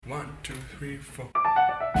One, two, three, four.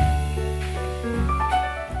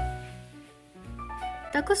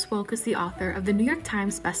 Douglas Wolk is the author of the New York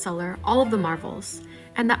Times bestseller All of the Marvels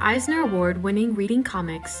and the Eisner Award winning Reading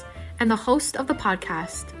Comics, and the host of the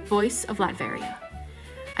podcast Voice of Latveria.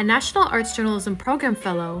 A National Arts Journalism Program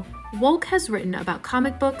Fellow, Wolk has written about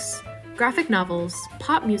comic books, graphic novels,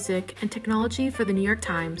 pop music, and technology for the New York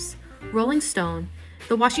Times, Rolling Stone,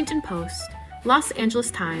 The Washington Post, Los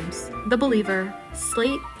Angeles Times, The Believer,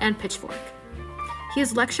 Slate, and Pitchfork. He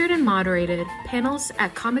has lectured and moderated panels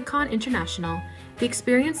at Comic-Con International, the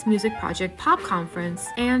Experience Music Project Pop Conference,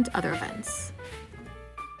 and other events.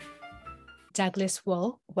 Douglas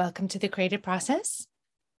Wolk, welcome to the Creative Process.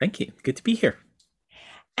 Thank you. Good to be here.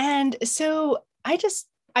 And so I guess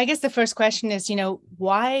the first question is,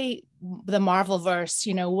 why the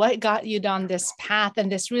Marvelverse? What got you down this path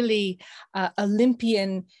and this really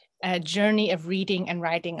Olympian journey of reading and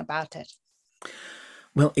writing about it?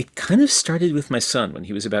 Well, it kind of started with my son when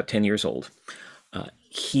he was about 10 years old.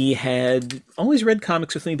 He had always read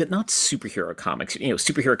comics with me, but not superhero comics.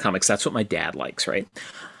 Superhero comics, that's what my dad likes, right?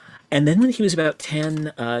 And then when he was about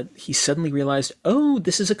 10, he suddenly realized, oh,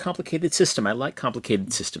 this is a complicated system. I like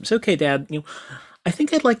complicated systems. Okay, Dad, I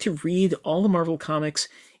think I'd like to read all the Marvel comics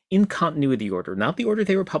in continuity order, not the order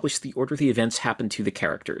they were published, the order the events happened to the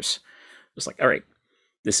characters. It was like, all right,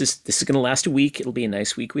 this is going to last a week. It'll be a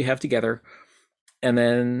nice week we have together. And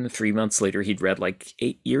then 3 months later, he'd read like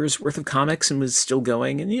 8 years worth of comics and was still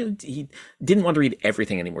going. And he didn't want to read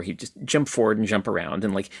everything anymore. He'd just jump forward and jump around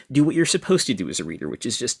and do what you're supposed to do as a reader, which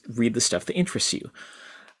is just read the stuff that interests you.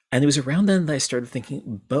 And it was around then that I started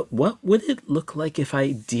thinking, but what would it look like if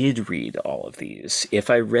I did read all of these?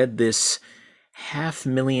 If I read this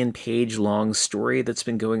 500,000-page long story that's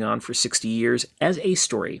been going on for 60 years as a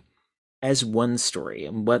story, as one story,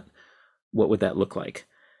 and what would that look like?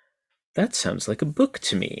 That sounds like a book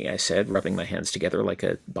to me, I said, rubbing my hands together like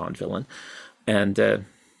a Bond villain. And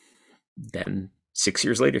then 6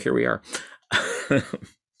 years later, here we are.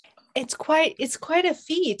 It's quite a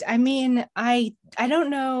feat. I mean, I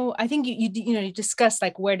don't know. I think you discussed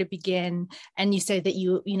where to begin, and you said that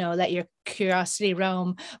you let your curiosity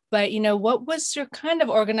roam. But what was your kind of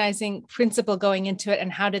organizing principle going into it,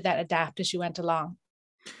 and how did that adapt as you went along?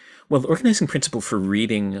 Well, the organizing principle for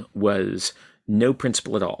reading was no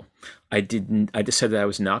principle at all. I decided I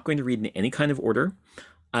was not going to read in any kind of order.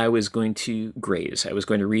 I was going to graze. I was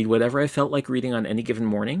going to read whatever I felt like reading on any given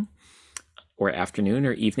morning or afternoon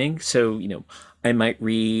or evening. So, I might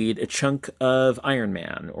read a chunk of Iron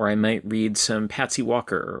Man, or I might read some Patsy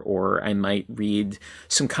Walker, or I might read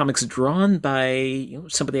some comics drawn by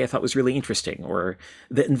somebody I thought was really interesting, or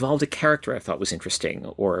that involved a character I thought was interesting,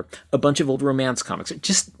 or a bunch of old romance comics, or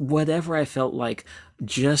just whatever I felt like,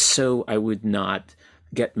 just so I would not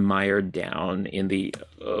get mired down in the,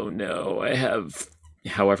 oh no, I have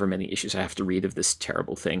however many issues I have to read of this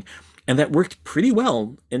terrible thing. And that worked pretty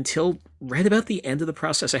well until right about the end of the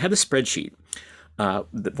process. I had a spreadsheet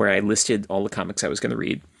where I listed all the comics I was going to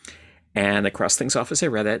read, and I crossed things off as I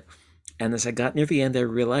read it. And as I got near the end, I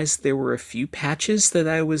realized there were a few patches that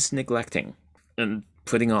I was neglecting and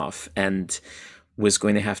putting off and was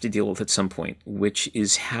going to have to deal with at some point, which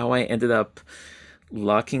is how I ended up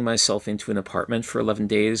locking myself into an apartment for 11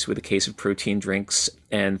 days with a case of protein drinks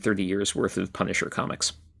and 30 years worth of Punisher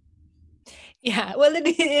comics. Yeah, well, it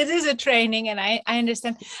is a training, and I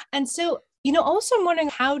understand. And so, also I'm wondering,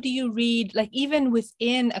 how do you read, even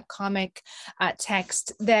within a comic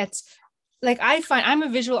text that's, I find I'm a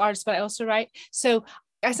visual artist, but I also write. So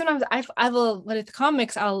I sometimes I will, with the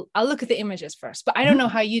comics, I'll look at the images first, but I don't know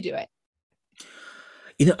how you do it.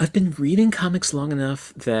 I've been reading comics long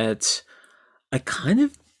enough that I kind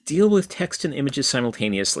of deal with text and images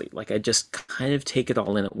simultaneously. I just kind of take it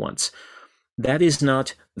all in at once. That is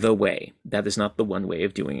not the way. That is not the one way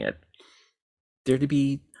of doing it. They're to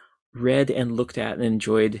be read and looked at and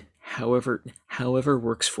enjoyed however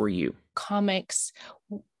works for you. Comics,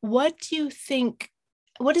 what do you think,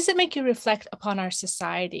 what does it make you reflect upon our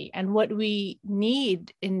society and what we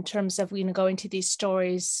need in terms of going to these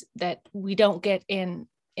stories that we don't get in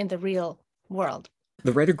the real world?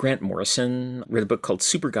 The writer Grant Morrison read a book called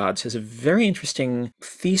Super Gods, has a very interesting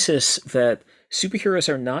thesis that superheroes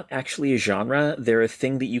are not actually a genre. They're a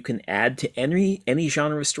thing that you can add to any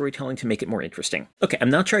genre of storytelling to make it more interesting. Okay, I'm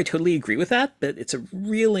not sure I totally agree with that, but it's a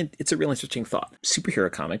real interesting thought.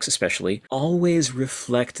 Superhero comics, especially, always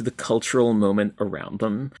reflect the cultural moment around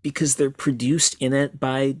them because they're produced in it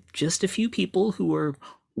by just a few people who are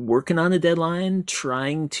working on a deadline,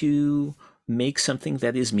 trying to make something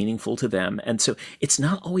that is meaningful to them. And so it's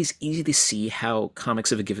not always easy to see how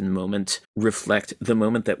comics of a given moment reflect the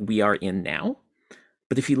moment that we are in now.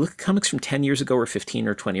 But if you look at comics from 10 years ago or 15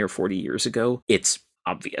 or 20 or 40 years ago, it's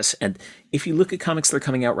obvious. And if you look at comics that are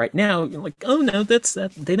coming out right now, you're like, oh no, that's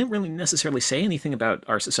that. They don't really necessarily say anything about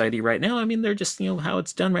our society right now. I mean, they're just, how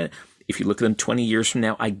it's done right. If you look at them 20 years from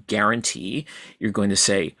now, I guarantee you're going to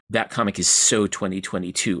say that comic is so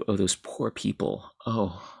 2022. Oh, those poor people.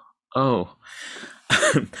 Oh.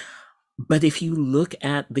 But if you look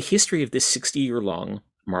at the history of this 60-year-long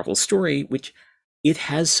Marvel story, which it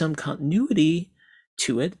has some continuity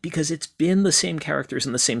to it because it's been the same characters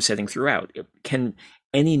in the same setting throughout.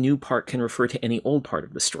 Any new part can refer to any old part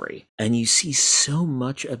of the story. And you see so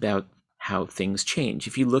much about how things change.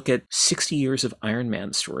 If you look at 60 years of Iron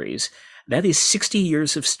Man stories, that is 60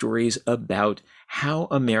 years of stories about how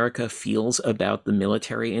America feels about the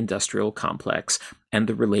military-industrial complex and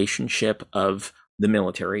the relationship of the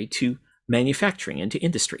military to manufacturing and to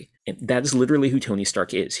industry. And that is literally who Tony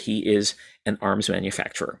Stark is. He is an arms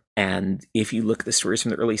manufacturer. And if you look at the stories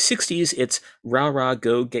from the early 60s, it's rah, rah,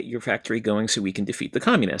 go get your factory going so we can defeat the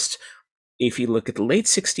communists. If you look at the late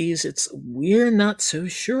 60s, it's we're not so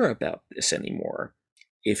sure about this anymore.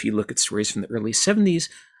 If you look at stories from the early 70s,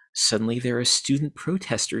 suddenly there are student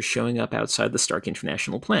protesters showing up outside the Stark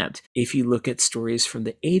International plant. If you look at stories from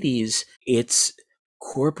the 80s, it's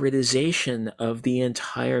corporatization of the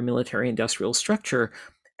entire military industrial structure.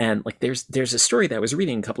 And like there's a story that I was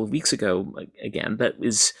reading a couple of weeks ago, again,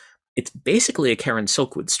 it's basically a Karen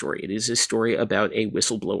Silkwood story. It is a story about a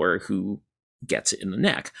whistleblower who gets it in the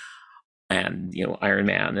neck. And, Iron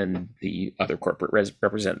Man and the other corporate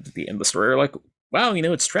representatives at the end of the story are like, wow,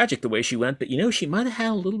 it's tragic the way she went, but she might have had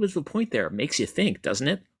a little bit of a point there. It makes you think, doesn't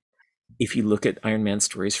it? If you look at Iron Man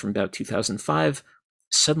stories from about 2005,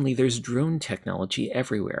 suddenly there's drone technology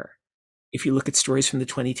everywhere. If you look at stories from the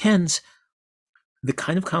 2010s, the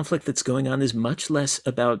kind of conflict that's going on is much less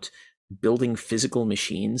about building physical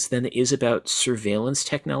machines than it is about surveillance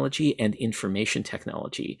technology and information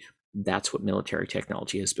technology. That's what military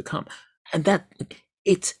technology has become. And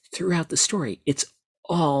it's throughout the story. It's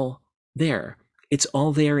all there. It's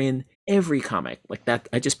all there in every comic. Like that,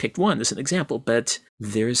 I just picked one as an example, but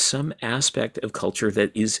there's some aspect of culture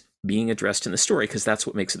that is being addressed in the story because that's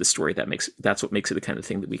what makes it a story. That's what makes it the kind of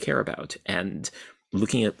thing that we care about. And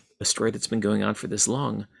looking at a story that's been going on for this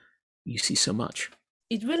long, you see so much.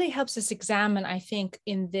 It really helps us examine, I think,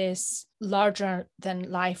 in this larger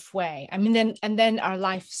than life way. I mean, then our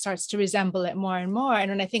life starts to resemble it more and more.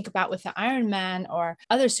 And when I think about with the Iron Man or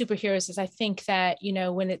other superheroes, is I think that,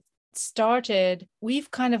 when it started,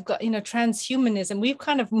 we've kind of got, transhumanism, we've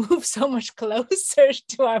kind of moved so much closer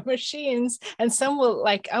to our machines, and some will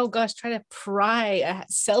like, oh gosh, try to pry a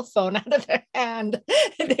cell phone out of their hand.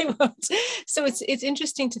 They won't. So it's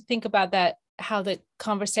interesting to think about that, how the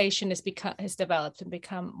conversation has developed and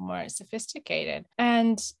become more sophisticated.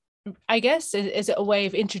 And I guess is a way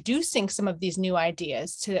of introducing some of these new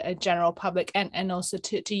ideas to a general public and also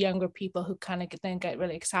to younger people who kind of then get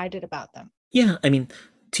really excited about them. Yeah, I mean,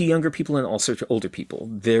 to younger people and also to older people,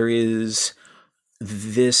 there is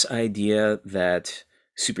this idea that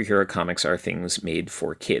superhero comics are things made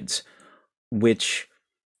for kids, which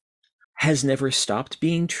has never stopped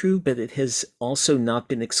being true, but it has also not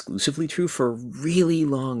been exclusively true for a really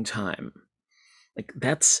long time. Like,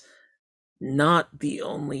 that's not the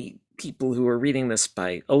only people who are reading this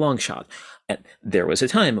by a long shot. And there was a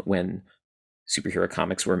time when superhero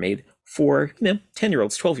comics were made for,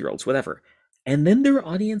 10-year-olds, 12-year-olds, whatever. And then their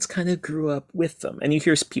audience kind of grew up with them. And you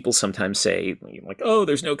hear people sometimes say, like, oh,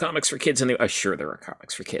 there's no comics for kids. And they, sure, there are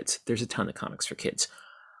comics for kids. There's a ton of comics for kids.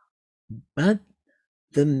 But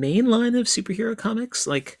the main line of superhero comics,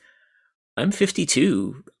 like, I'm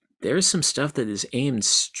 52. There's some stuff that is aimed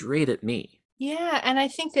straight at me. Yeah. And I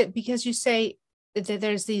think that because you say that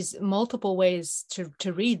there's these multiple ways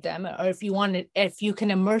to read them, or if you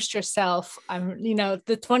can immerse yourself,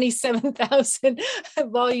 the 27,000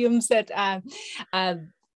 volumes that,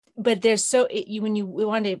 but there's when you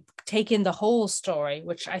want to take in the whole story,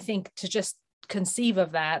 which I think to just conceive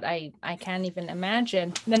of that, I can't even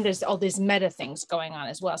imagine. And then there's all these meta things going on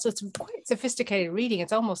as well. So it's quite sophisticated reading.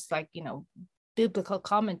 It's almost like, biblical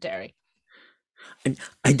commentary. And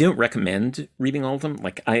I don't recommend reading all of them.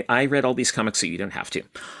 Like, I read all these comics so you don't have to.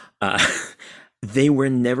 They were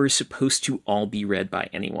never supposed to all be read by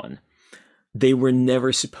anyone. They were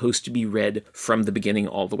never supposed to be read from the beginning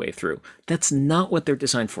all the way through. That's not what they're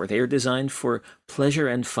designed for. They are designed for pleasure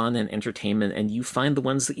and fun and entertainment, and you find the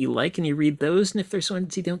ones that you like and you read those, and if there's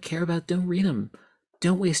ones you don't care about, don't read them.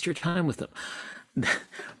 Don't waste your time with them.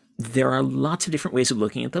 There are lots of different ways of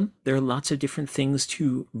looking at them. There are lots of different things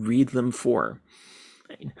to read them for.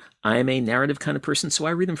 I'm a narrative kind of person, so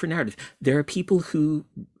I read them for narrative. There are people who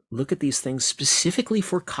look at these things specifically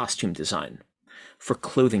for costume design, for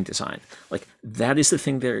clothing design. Like, that is the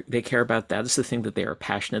thing they care about. That is the thing that they are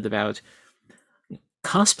passionate about.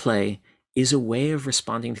 Cosplay is a way of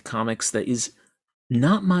responding to comics that is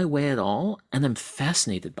not my way at all, and I'm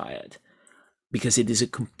fascinated by it because it is a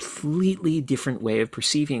completely different way of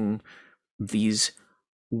perceiving these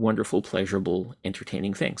wonderful, pleasurable,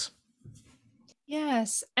 entertaining things.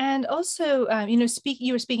 Yes, and also, you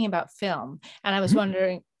were speaking about film, and I was Mhm.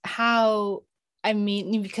 wondering how. I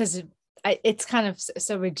mean, because it's kind of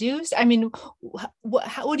so reduced. I mean,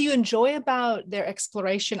 what do you enjoy about their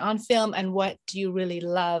exploration on film, and what do you really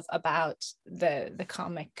love about the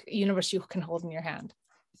comic universe you can hold in your hand?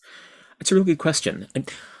 It's a really good question.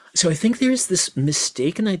 So I think there's this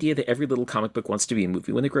mistaken idea that every little comic book wants to be a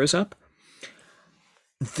movie when it grows up.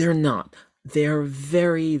 They're not. They're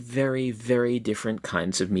very, very, very different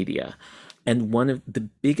kinds of media. And one of the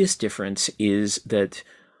biggest difference is that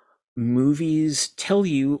movies tell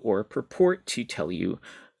you, or purport to tell you,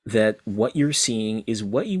 that what you're seeing is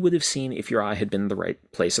what you would have seen if your eye had been in the right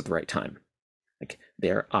place at the right time. Like,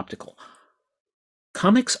 they're optical.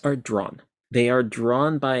 Comics are drawn. They are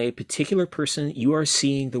drawn by a particular person. You are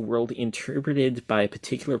seeing the world interpreted by a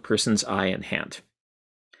particular person's eye and hand.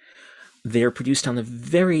 They're produced on a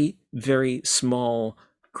very, very small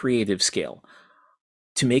creative scale.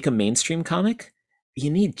 To make a mainstream comic,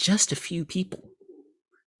 you need just a few people.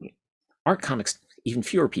 Art comics, even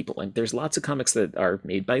fewer people. And there's lots of comics that are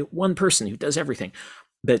made by one person who does everything.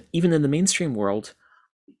 But even in the mainstream world,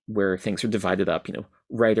 where things are divided up,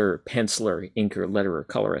 writer, penciler, inker, letterer,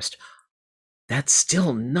 colorist, that's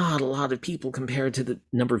still not a lot of people compared to the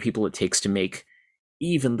number of people it takes to make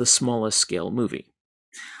even the smallest scale movie.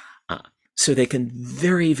 So they can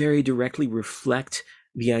very, very directly reflect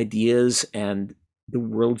the ideas and the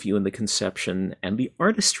worldview and the conception and the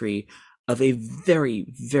artistry of a very,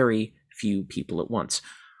 very few people at once.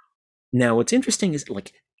 Now, what's interesting is,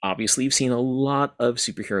 like, obviously you've seen a lot of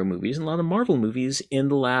superhero movies and a lot of Marvel movies in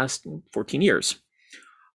the last 14 years.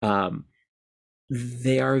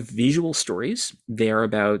 They are visual stories. They are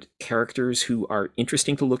about characters who are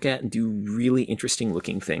interesting to look at and do really interesting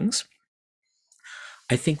looking things.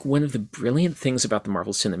 I think one of the brilliant things about the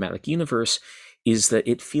Marvel Cinematic Universe is that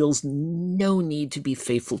it feels no need to be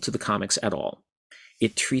faithful to the comics at all.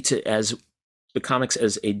 It treats the comics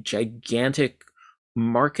as a gigantic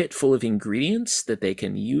market full of ingredients that they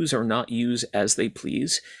can use or not use as they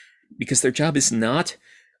please, because their job is not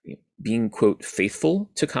being, quote,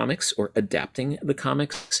 faithful to comics or adapting the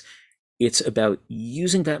comics. It's about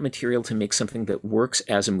using that material to make something that works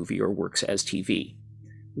as a movie or works as TV,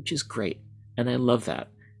 which is great. And I love that.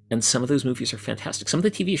 And some of those movies are fantastic. Some of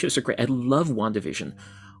the TV shows are great. I love WandaVision.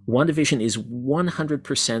 WandaVision is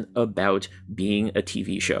 100% about being a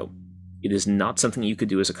TV show. It is not something you could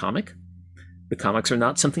do as a comic. The comics are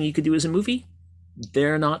not something you could do as a movie.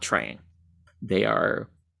 They're not trying. They are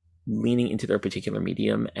leaning into their particular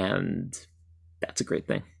medium, and that's a great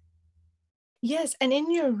thing. Yes, and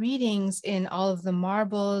in your readings in all of the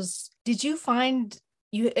Marvels, did you find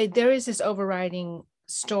there is this overriding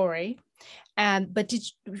story, but did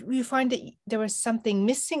you find that there was something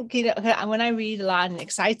missing? When I read a lot and it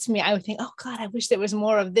excites me, I would think, oh God, I wish there was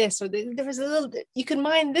more of this, or there was a little. You could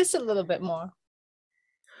mine this a little bit more.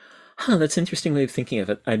 That's an interesting way of thinking of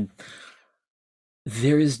it.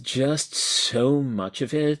 There is just so much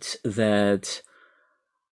of it that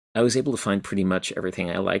I was able to find pretty much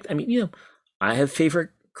everything I liked. I mean, I have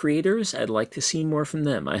favorite creators. I'd like to see more from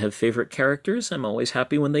them. I have favorite characters. I'm always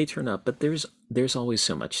happy when they turn up, but there's always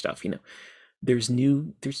so much stuff. There's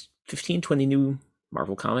 15, 20 new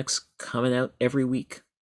Marvel comics coming out every week.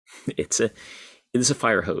 It is a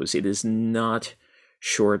fire hose. It is not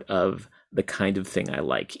short of the kind of thing I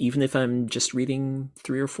like. Even if I'm just reading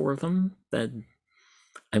 3 or 4 of them, that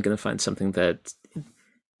I'm going to find something that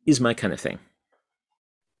is my kind of thing.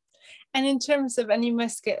 And in terms of, and you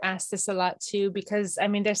must get asked this a lot too, because I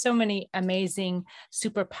mean, there's so many amazing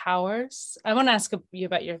superpowers. I want to ask you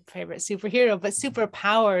about your favorite superhero, but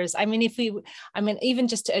superpowers, I mean, even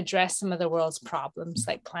just to address some of the world's problems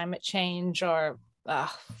like climate change or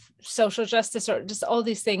social justice or just all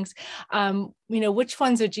these things, which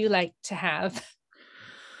ones would you like to have?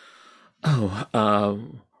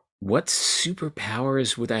 What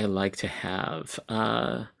superpowers would I like to have?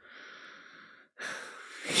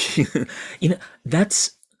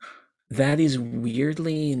 That is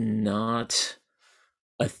weirdly not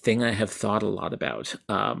a thing I have thought a lot about.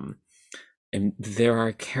 And there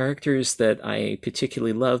are characters that I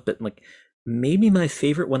particularly love, but like maybe my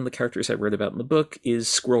favorite one of the characters I wrote about in the book is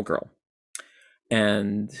Squirrel Girl.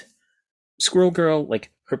 And Squirrel Girl,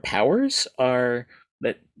 like, her powers are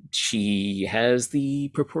that she has the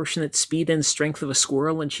proportionate speed and strength of a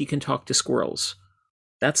squirrel and she can talk to squirrels.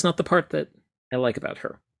 That's not the part that I like about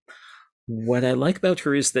her. What I like about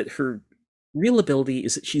her is that her real ability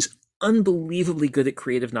is that she's unbelievably good at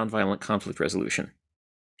creative nonviolent conflict resolution.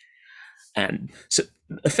 And so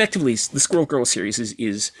effectively, the Squirrel Girl series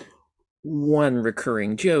is one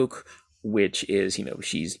recurring joke, which is,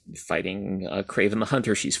 she's fighting Kraven the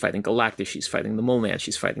Hunter, she's fighting Galactus, she's fighting the Mole Man,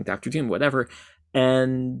 she's fighting Dr. Doom, whatever.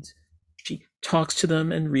 And she talks to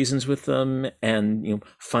them and reasons with them and,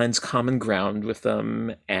 finds common ground with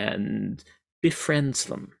them and befriends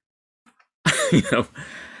them.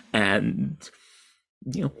 And,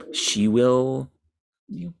 she will,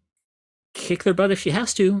 kick their butt if she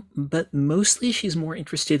has to, but mostly she's more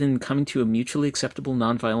interested in coming to a mutually acceptable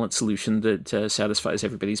nonviolent solution that satisfies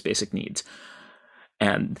everybody's basic needs.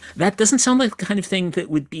 And that doesn't sound like the kind of thing that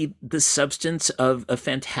would be the substance of a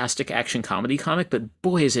fantastic action comedy comic, but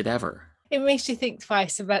boy, is it ever. It makes you think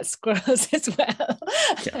twice about squirrels as well.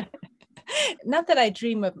 Yeah. Not that I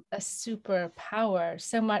dream of a superpower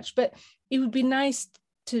so much, but it would be nice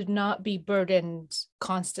to not be burdened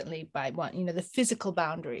constantly by the physical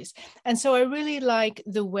boundaries. And so I really like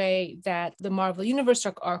the way that the Marvel Universe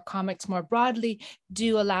or comics more broadly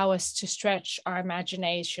do allow us to stretch our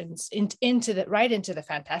imaginations into the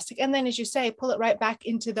fantastic. And then, as you say, pull it right back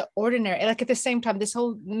into the ordinary. Like at the same time, this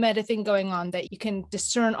whole meta thing going on that you can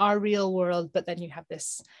discern our real world, but then you have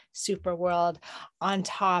this super world on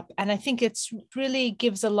top. And I think it's really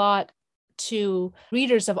gives a lot to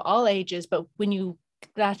readers of all ages, but when you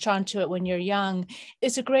latch onto it when you're young,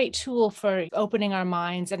 it's a great tool for opening our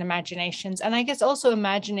minds and imaginations. And I guess also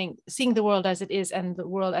seeing the world as it is and the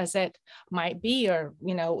world as it might be, or,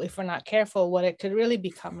 if we're not careful, what it could really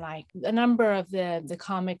become like. A number of the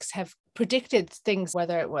comics have predicted things,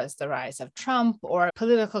 whether it was the rise of Trump or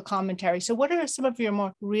political commentary. So what are some of your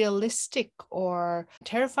more realistic or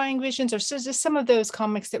terrifying visions, or just some of those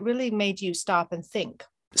comics that really made you stop and think?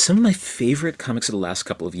 Some of my favorite comics of the last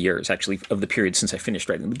couple of years, actually, of the period since I finished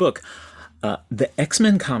writing the book, the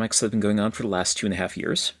X-Men comics that have been going on for the last 2.5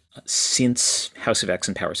 years, since House of X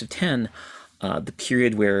and Powers of 10, the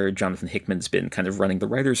period where Jonathan Hickman's been kind of running the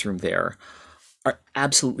writer's room there, are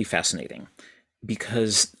absolutely fascinating.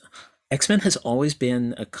 Because X-Men has always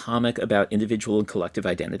been a comic about individual and collective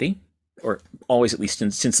identity, or always, at least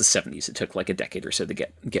since the 70s. It took like a decade or so to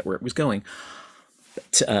get where it was going.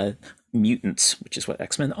 But, mutants, which is what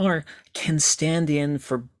X-Men are, can stand in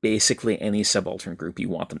for basically any subaltern group you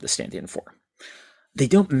want them to stand in for. They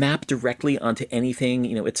don't map directly onto anything.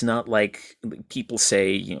 It's not like people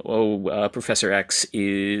say, Professor X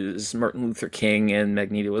is Martin Luther King and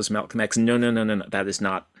Magneto is Malcolm X. No.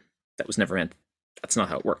 That was never meant. That's not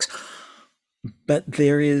how it works. But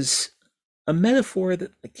there is a metaphor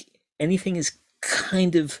that anything is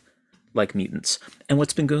kind of like mutants. And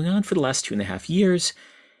what's been going on for the last 2.5 years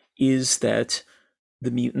is that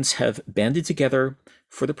the mutants have banded together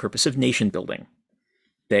for the purpose of nation building.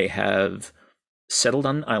 They have settled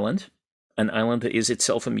on an island that is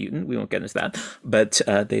itself a mutant. We won't get into that, but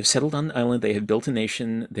they've settled on an island. They have built a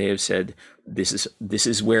nation. They have said, this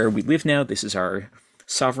is where we live now. This is our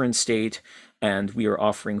sovereign state, and we are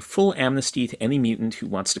offering full amnesty to any mutant who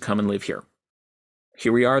wants to come and live here.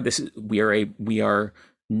 Here we are. We are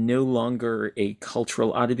no longer a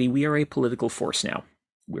cultural oddity. We are a political force now.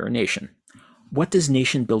 We're a nation. What does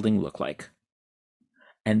nation building look like?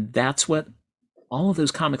 And that's what all of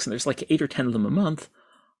those comics, and there's like 8 or 10 of them a month,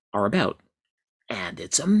 are about. And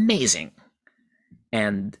it's amazing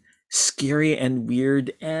and scary and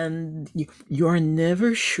weird, and you are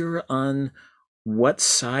never sure on what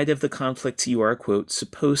side of the conflict you are, quote,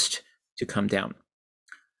 supposed to come down,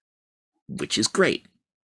 which is great.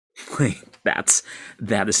 That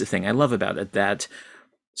is the thing I love about it, that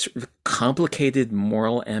sort of complicated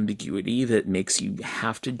moral ambiguity that makes you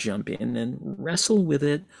have to jump in and wrestle with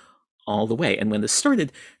it all the way. And when this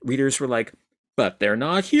started, readers were like, but they're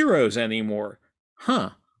not heroes anymore.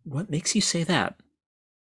 Huh, what makes you say that?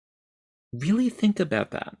 Really think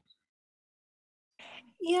about that.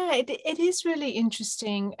 Yeah, it is really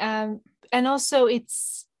interesting. And also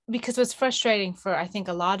it's because what's frustrating for, I think,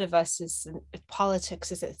 a lot of us is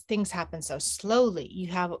politics is that things happen so slowly.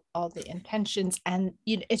 You have all the intentions and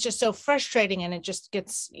it's just so frustrating, and it just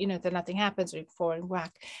gets, then nothing happens, or you forward and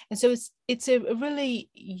whack. And so it's a really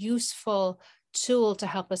useful tool to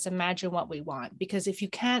help us imagine what we want, because if you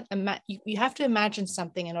can't you have to imagine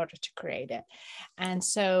something in order to create it. And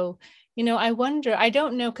so, I wonder, I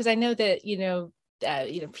don't know, because I know that,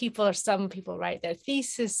 some people write their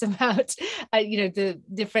thesis about, the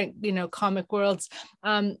different, comic worlds.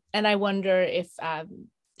 And I wonder if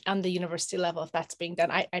on the university level if that's being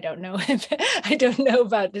done. I don't know if I don't know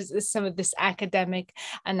about some of this academic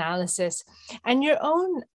analysis. And your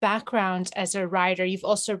own background as a writer, you've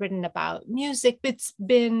also written about music. It's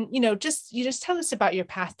been, just tell us about your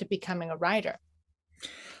path to becoming a writer.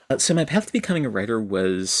 So my path to becoming a writer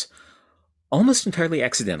was almost entirely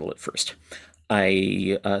accidental at first.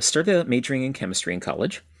 I started out majoring in chemistry in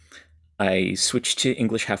college. I switched to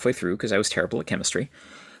English halfway through because I was terrible at chemistry,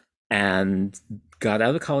 and got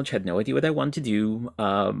out of college, had no idea what I wanted to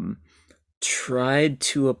do. Tried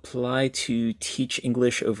to apply to teach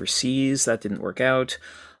English overseas. That didn't work out.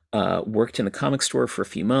 Worked in a comic store for a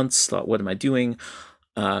few months. Thought, what am I doing?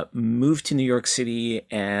 Moved to New York City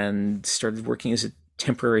and started working as a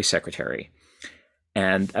temporary secretary.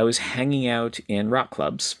 And I was hanging out in rock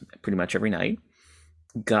clubs pretty much every night.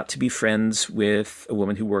 Got to be friends with a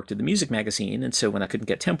woman who worked at the music magazine. And so when I couldn't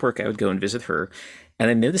get temp work, I would go and visit her. And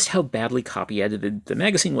I noticed how badly copy edited the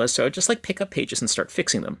magazine was. So I would just pick up pages and start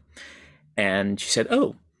fixing them. And she said,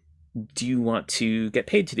 "Oh, do you want to get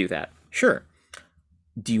paid to do that?" "Sure."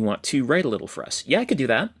 "Do you want to write a little for us?" "Yeah, I could do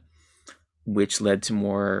that." Which led to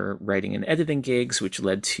more writing and editing gigs, which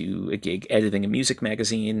led to a gig editing a music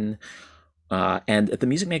magazine. And at the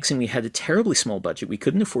music magazine, we had a terribly small budget. We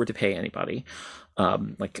couldn't afford to pay anybody.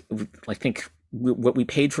 I think what we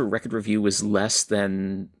paid for a record review was less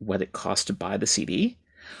than what it cost to buy the CD.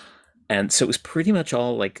 And so it was pretty much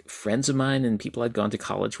all friends of mine and people I'd gone to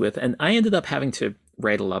college with. And I ended up having to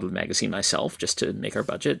write a lot of the magazine myself just to make our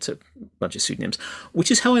budget, to a bunch of pseudonyms,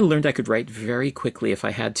 which is how I learned I could write very quickly if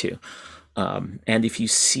I had to. And if you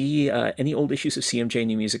see any old issues of CMJ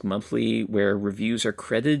New Music Monthly where reviews are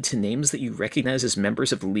credited to names that you recognize as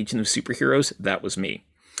members of the Legion of Superheroes, that was me.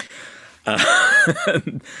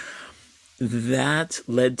 That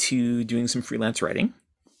led to doing some freelance writing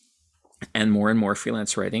and more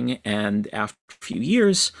freelance writing. And after a few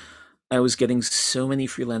years, I was getting so many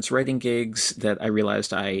freelance writing gigs that I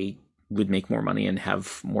realized I would make more money and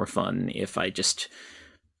have more fun if I just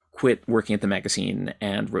quit working at the magazine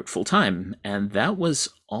and wrote full time. And that was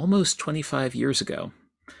almost 25 years ago.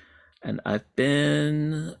 And I've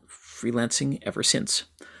been freelancing ever since.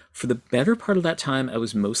 For the better part of that time, I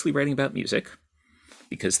was mostly writing about music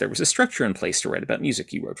because there was a structure in place to write about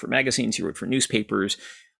music. You wrote for magazines, you wrote for newspapers,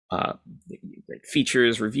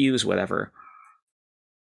 features, reviews, whatever.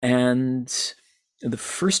 And the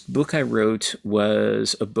first book I wrote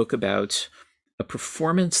was a book about a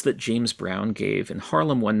performance that James Brown gave in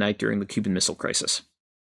Harlem one night during the Cuban Missile Crisis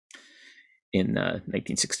in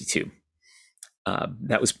 1962.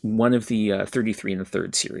 That was one of the 33 and the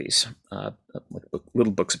Third series,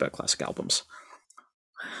 little books about classic albums.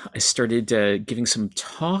 I started giving some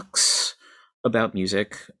talks about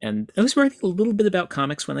music, and I was writing a little bit about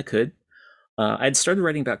comics when I could. I'd started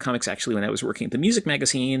writing about comics actually when I was working at the music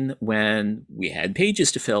magazine, when we had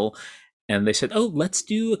pages to fill, and they said, "Oh, let's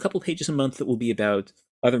do a couple pages a month that will be about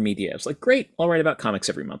other media." I was like, "Great, I'll write about comics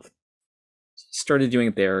every month." Started doing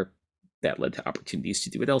it there. That led to opportunities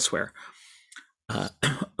to do it elsewhere.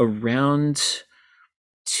 Around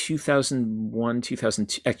 2001,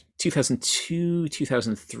 2002,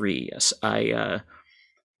 2003, yes, I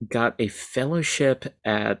got a fellowship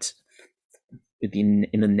in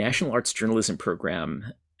the National Arts Journalism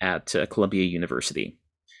program at Columbia University,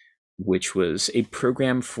 which was a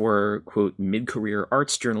program for, quote, mid-career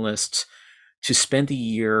arts journalists to spend a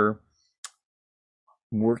year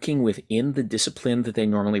working within the discipline that they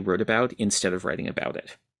normally wrote about instead of writing about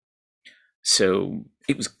it. So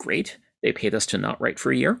it was great. They paid us to not write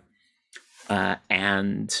for a year.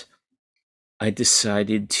 And I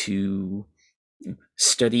decided to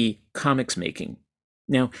study comics making.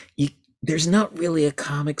 Now, there's not really a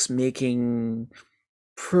comics making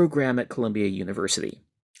program at Columbia University.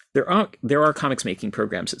 There are comics making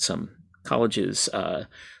programs at some colleges, the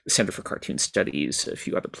Center for Cartoon Studies, a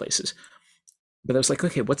few other places. But I was like,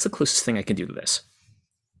 okay, what's the closest thing I can do to this?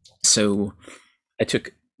 So I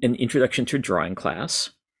took an introduction to drawing class.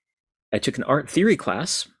 I took an art theory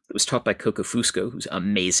class that was taught by Coco Fusco, who's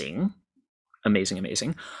amazing. And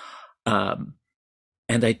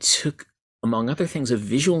I took, among other things, a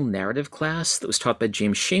visual narrative class that was taught by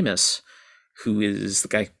James Seamus, who is the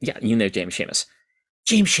guy, yeah, you know James Seamus.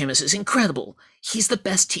 James Seamus is incredible. He's the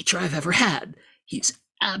best teacher I've ever had. He's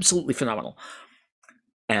absolutely phenomenal.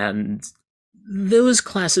 And those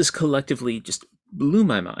classes collectively just blew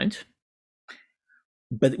my mind.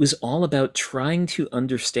 But it was all about trying to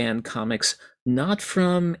understand comics, not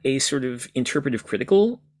from a sort of interpretive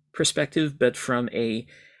critical perspective, but from a,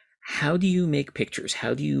 how do you make pictures?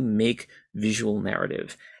 How do you make visual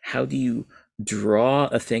narrative? How do you draw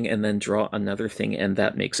a thing and then draw another thing, and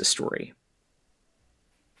that makes a story?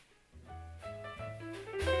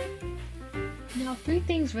 Three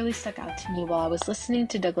things really stuck out to me while I was listening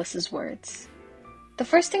to Douglas's words. The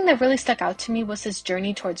first thing that really stuck out to me was his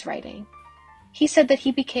journey towards writing. He said that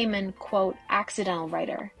he became an, quote, accidental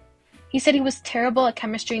writer. He said he was terrible at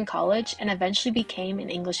chemistry in college and eventually became an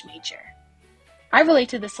English major. I relate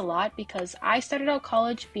to this a lot because I started out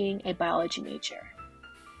college being a biology major.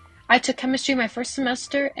 I took chemistry my first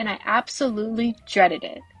semester and I absolutely dreaded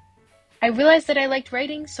it. I realized that I liked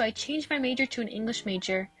writing, so I changed my major to an English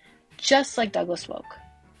major, just like Douglas Wolk.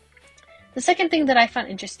 The second thing that I found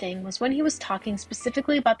interesting was when he was talking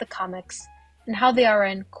specifically about the comics and how they are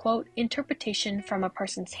an, quote, interpretation from a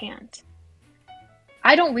person's hand.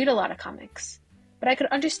 I don't read a lot of comics, but I could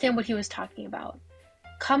understand what he was talking about.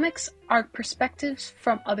 Comics are perspectives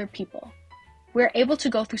from other people. We are able to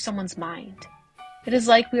go through someone's mind. It is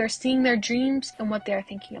like we are seeing their dreams and what they are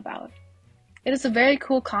thinking about. It is a very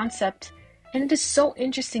cool concept, and it is so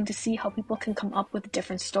interesting to see how people can come up with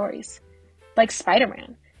different stories. Like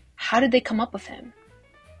Spider-Man. How did they come up with him?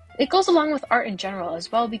 It goes along with art in general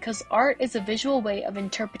as well because art is a visual way of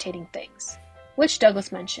interpreting things, which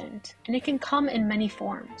Douglas mentioned, and it can come in many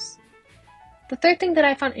forms. The third thing that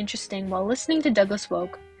I found interesting while listening to Douglas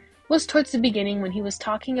Wolk was towards the beginning when he was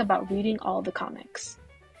talking about reading all the comics.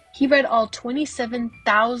 He read all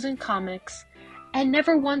 27,000 comics and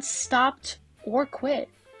never once stopped or quit.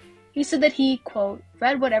 He said that he, quote,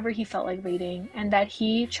 read whatever he felt like reading and that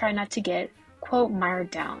he tried not to get, quote,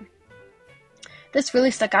 mired down. This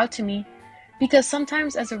really stuck out to me because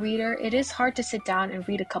sometimes as a reader, it is hard to sit down and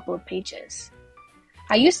read a couple of pages.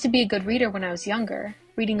 I used to be a good reader when I was younger,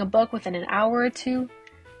 reading a book within an hour or two,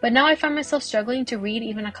 but now I find myself struggling to read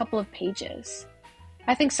even a couple of pages.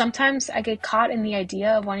 I think sometimes I get caught in the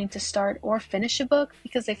idea of wanting to start or finish a book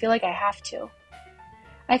because I feel like I have to.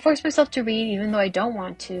 I force myself to read even though I don't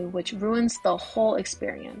want to, which ruins the whole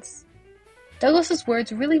experience. Douglas's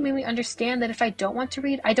words really made me understand that if I don't want to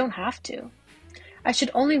read, I don't have to. I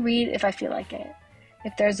should only read if I feel like it.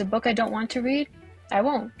 If there's a book I don't want to read, I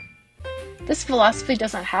won't. This philosophy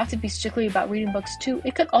doesn't have to be strictly about reading books too.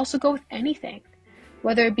 It could also go with anything,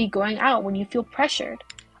 whether it be going out when you feel pressured,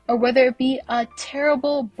 or whether it be a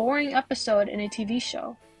terrible, boring episode in a TV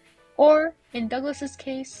show, or, in Douglas's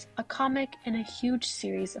case, a comic in a huge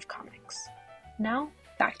series of comics. Now,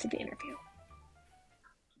 back to the interview.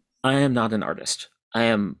 I am not an artist. I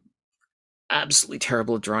am absolutely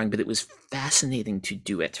terrible at drawing, but it was fascinating to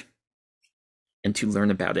do it and to learn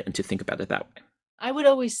about it and to think about it that way. I would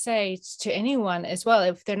always say to anyone as well,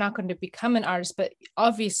 if they're not going to become an artist, but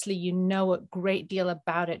obviously you know a great deal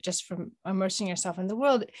about it just from immersing yourself in the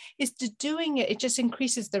world, is to doing it. It just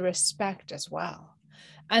increases the respect as well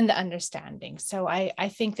and the understanding. So I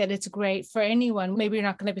think that it's great for anyone. Maybe you're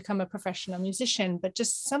not going to become a professional musician, but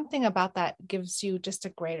just something about that gives you just a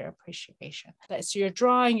greater appreciation. So you're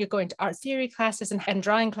drawing, you're going to art theory classes and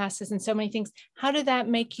drawing classes and so many things. How did that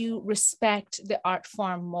make you respect the art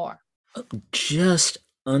form more? Just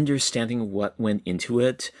understanding what went into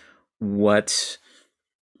it, what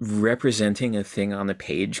representing a thing on a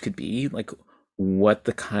page could be, like what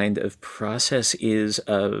the kind of process is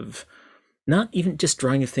of not even just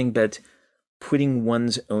drawing a thing, but putting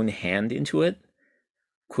one's own hand into it,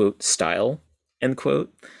 quote, style, end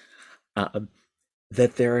quote,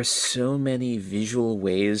 that there are so many visual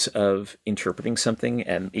ways of interpreting something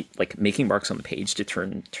and like making marks on the page to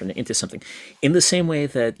turn it into something. In the same way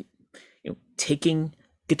that taking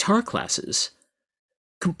guitar classes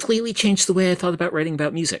completely changed the way I thought about writing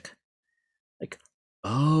about music. Like,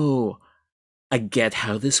 oh, I get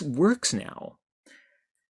how this works now.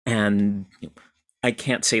 And I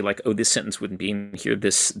can't say like, oh, this sentence wouldn't be in here,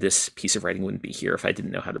 this piece of writing wouldn't be here if I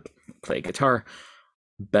didn't know how to play guitar.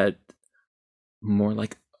 But more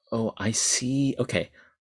like, oh, I see, okay.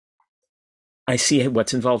 I see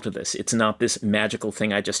what's involved with this. It's not this magical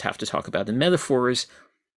thing I just have to talk about in metaphors.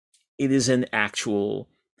 It is an actual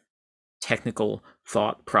technical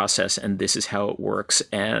thought process, and this is how it works.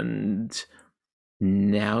 And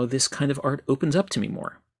now this kind of art opens up to me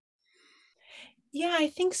more. Yeah, I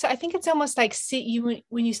think so. I think it's almost like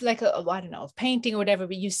when you see like I don't know, painting or whatever,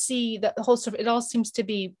 but you see the whole sort of, it all seems to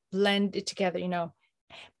be blended together,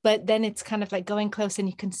 but then it's kind of like going close and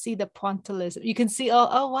you can see the pointillism. You can see,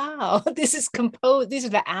 oh wow, this is composed. These are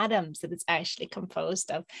the atoms that it's actually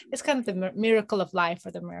composed of. It's kind of the miracle of life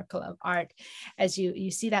or the miracle of art as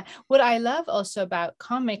you see that. What I love also about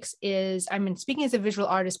comics is, I mean, speaking as a visual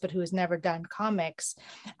artist, but who has never done comics,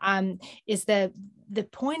 is the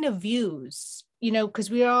point of views, because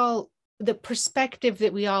the perspective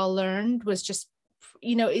that we all learned was just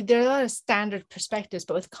there are a lot of standard perspectives,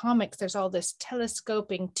 but with comics, there's all this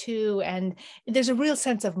telescoping too. And there's a real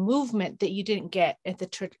sense of movement that you didn't get at the,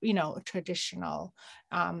 traditional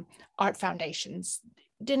art foundations.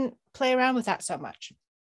 Didn't play around with that so much.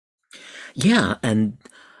 Yeah, and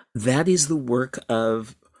that is the work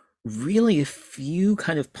of really a few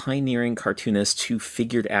kind of pioneering cartoonists who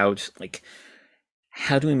figured out, like,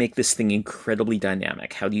 how do we make this thing incredibly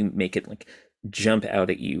dynamic? How do you make it, like, jump out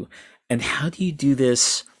at you? And how do you do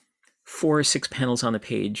this 4 or 6 panels on a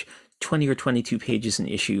page, 20 or 22 pages an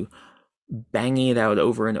issue, banging it out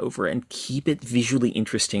over and over and keep it visually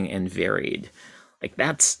interesting and varied? Like,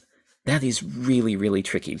 that is really, really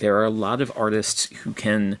tricky. There are a lot of artists who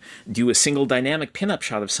can do a single dynamic pinup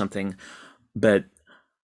shot of something, but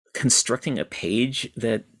constructing a page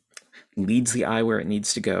that leads the eye where it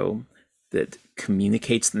needs to go, that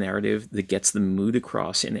communicates the narrative, that gets the mood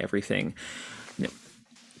across in everything.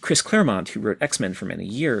 Chris Claremont, who wrote X-Men for many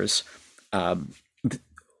years,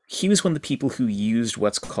 he was one of the people who used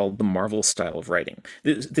what's called the Marvel style of writing.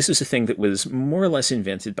 This is a thing that was more or less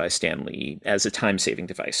invented by Stan Lee as a time-saving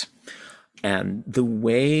device. And the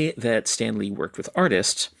way that Stan Lee worked with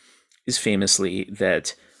artists is famously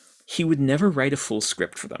that he would never write a full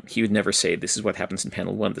script for them. He would never say, this is what happens in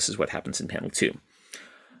panel 1, this is what happens in panel 2.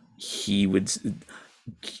 He would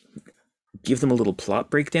give them a little plot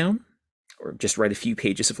breakdown, or just write a few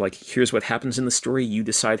pages of, like, here's what happens in the story, you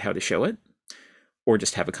decide how to show it, or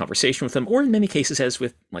just have a conversation with them, or in many cases, as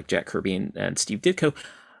with, like, Jack Kirby and Steve Ditko,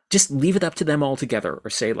 just leave it up to them altogether, or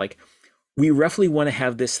say, like, we roughly want to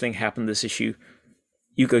have this thing happen this issue,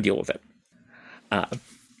 you go deal with it.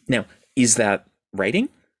 Now, is that writing?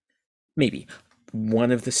 Maybe.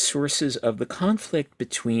 One of the sources of the conflict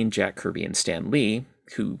between Jack Kirby and Stan Lee,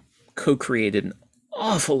 who co-created an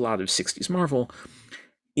awful lot of 60s Marvel,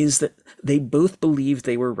 is that they both believed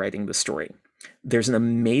they were writing the story. There's an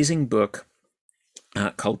amazing book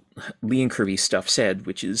called Lee and Kirby Stuff Said,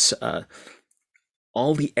 which is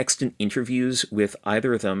all the extant interviews with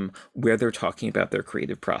either of them where they're talking about their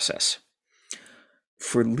creative process.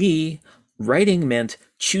 For Lee, writing meant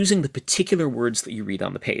choosing the particular words that you read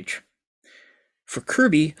on the page. For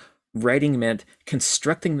Kirby, writing meant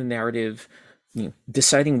constructing the narrative,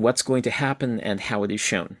 deciding what's going to happen and how it is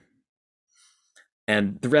shown.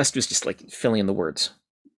 And the rest was just, like, filling in the words.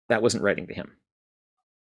 That wasn't writing to him.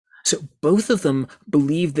 So both of them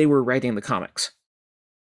believed they were writing the comics,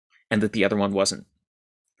 and that the other one wasn't.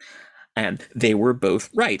 And they were both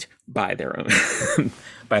right by their own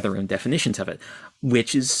by their own definitions of it,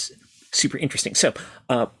 which is super interesting. So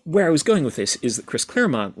where I was going with this is that Chris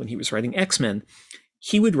Claremont, when he was writing X-Men,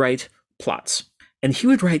 he would write plots, and he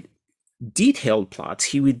would write detailed plots.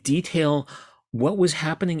 He would detail what was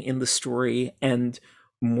happening in the story, and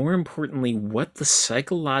more importantly, what the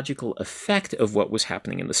psychological effect of what was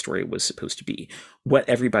happening in the story was supposed to be, what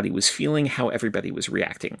everybody was feeling, how everybody was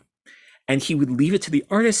reacting. And he would leave it to the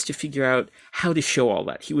artist to figure out how to show all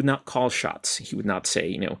that. He would not call shots. He would not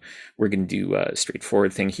say, we're going to do a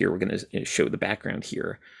straightforward thing here. We're going to show the background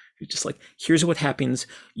here. He's just like, here's what happens.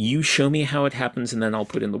 You show me how it happens, and then I'll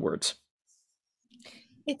put in the words.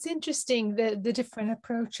 It's interesting, the different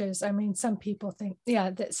approaches. I mean, some people think,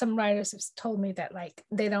 that some writers have told me that, like,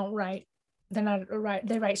 they don't write, they're not right,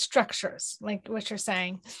 they write structures, like what you're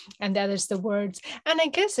saying, and that is the words. And I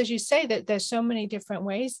guess, as you say, that there's so many different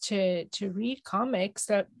ways to read comics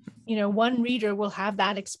that, one reader will have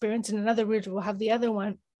that experience and another reader will have the other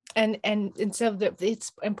one. And so that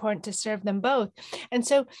it's important to serve them both. And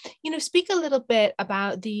so, speak a little bit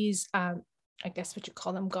about these, I guess what you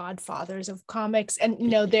call them, godfathers of comics, and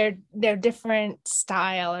their different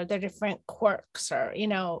style or their different quirks, or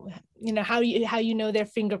how you know their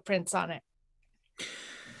fingerprints on it.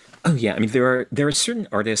 Oh yeah, I mean there are certain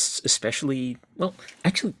artists, especially, well,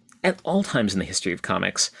 actually at all times in the history of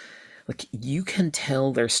comics, like, you can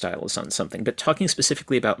tell their style is on something. But talking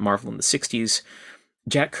specifically about Marvel in the 60s,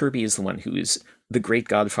 Jack Kirby is the one who is the great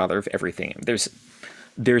godfather of everything. There's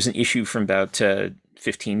an issue from about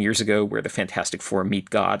 15 years ago where the Fantastic Four meet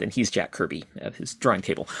God, and he's Jack Kirby at his drawing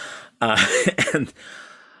table. And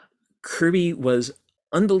Kirby was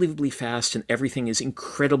unbelievably fast, and everything is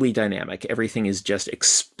incredibly dynamic. Everything is just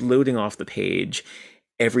exploding off the page.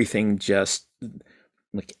 Everything just,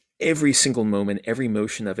 like, every single moment, every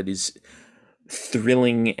motion of it is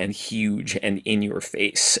thrilling and huge and in your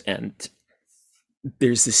face. And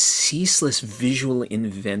there's this ceaseless visual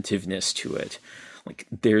inventiveness to it. Like,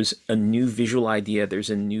 there's a new visual idea,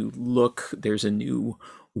 there's a new look, there's a new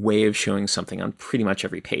way of showing something on pretty much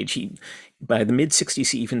every page. By the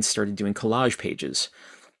mid-60s, he even started doing collage pages,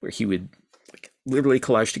 where he would, like, literally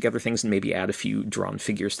collage together things and maybe add a few drawn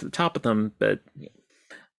figures to the top of them. But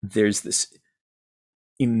there's this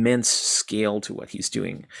immense scale to what he's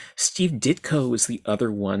doing. Steve Ditko is the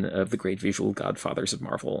other one of the great visual godfathers of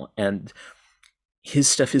Marvel, and his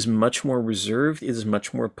stuff is much more reserved, is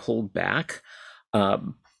much more pulled back.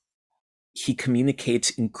 He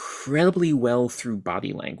communicates incredibly well through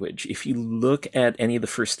body language. If you look at any of the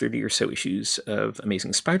first 30 or so issues of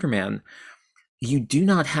Amazing Spider-Man, you do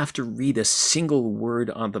not have to read a single word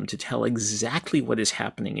on them to tell exactly what is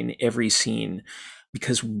happening in every scene,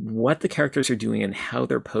 because what the characters are doing and how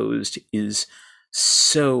they're posed is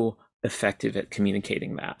so effective at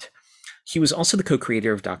communicating that. He was also the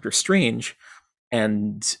co-creator of Doctor Strange,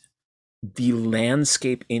 and the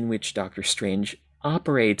landscape in which Doctor Strange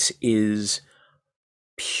operates is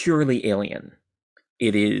purely alien.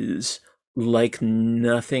 It is like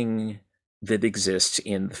nothing that exists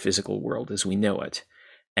in the physical world as we know it.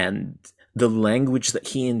 And the language that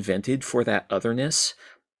he invented for that otherness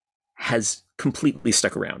has completely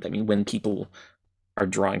stuck around. I mean, when people are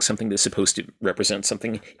drawing something that's supposed to represent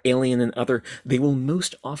something alien and other, they will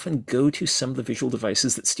most often go to some of the visual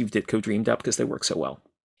devices that Steve Ditko dreamed up because they work so well.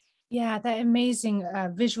 Yeah, that amazing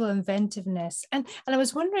visual inventiveness, and I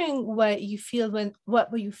was wondering what you felt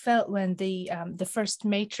when the first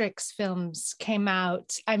Matrix films came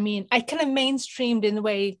out. I mean, I kind of mainstreamed in the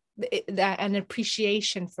way that an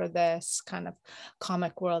appreciation for this kind of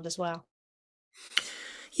comic world as well.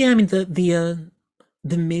 Yeah, I mean the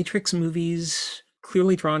Matrix movies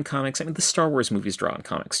clearly draw on comics. I mean, the Star Wars movies draw on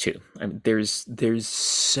comics too. I mean, there's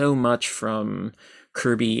so much from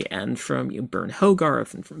Kirby and from Byrne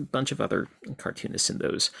Hogarth and from a bunch of other cartoonists in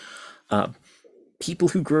those. People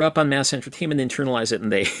who grew up on mass entertainment internalize it, and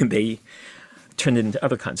they turn it into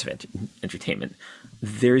other kinds of entertainment.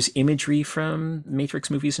 There's imagery from Matrix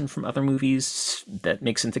movies and from other movies that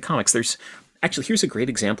makes into comics. Here's a great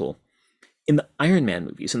example. In the Iron Man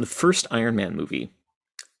movies, in the first Iron Man movie,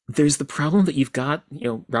 there's the problem that you've got,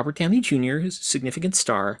 Robert Downey Jr., who's a significant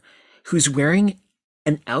star, who's wearing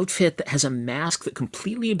an outfit that has a mask that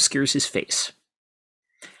completely obscures his face.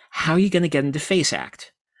 How are you going to get him to face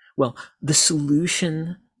act? Well, the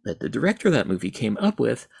solution that the director of that movie came up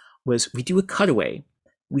with was we do a cutaway.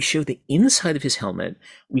 We show the inside of his helmet.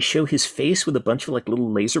 We show his face with a bunch of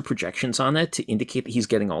little laser projections on it to indicate that he's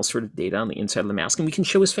getting all sort of data on the inside of the mask. And we can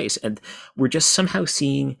show his face. And we're just somehow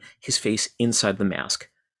seeing his face inside the mask.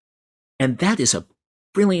 And that is a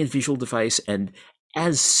brilliant visual device. And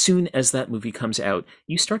as soon as that movie comes out,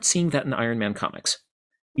 you start seeing that in Iron Man comics.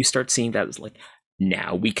 You start seeing that as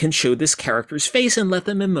now we can show this character's face and let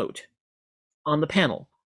them emote on the panel.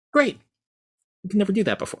 Great. We can never do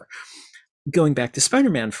that before. Going back to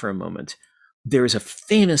Spider-Man for a moment, there is a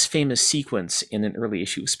famous sequence in an early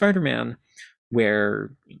issue of Spider-Man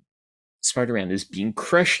where Spider-Man is being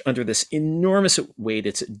crushed under this enormous weight.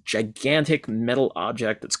 It's a gigantic metal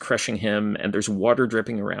object that's crushing him, and there's water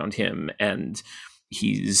dripping around him, and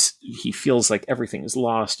he feels like everything is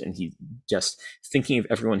lost, and he's just thinking of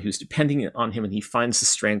everyone who's depending on him, and he finds the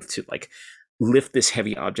strength to lift this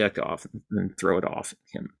heavy object off and throw it off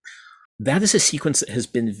him. That is a sequence that has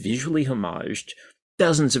been visually homaged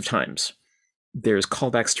dozens of times. There's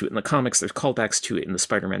callbacks to it in the comics, there's callbacks to it in the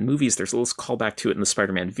Spider-Man movies, there's a little callback to it in the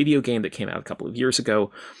Spider-Man video game that came out a couple of years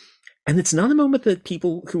ago. And it's not a moment that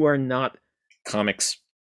people who are not comics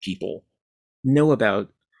people know about,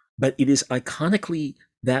 but it is iconically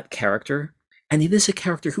that character. And it is a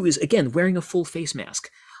character who is, again, wearing a full face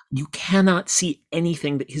mask. You cannot see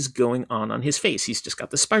anything that is going on his face. He's just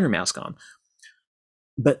got the spider mask on.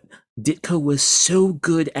 But Ditko was so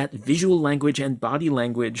good at visual language and body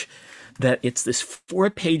language that it's this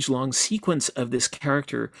 4-page long sequence of this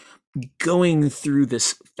character going through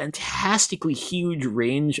this fantastically huge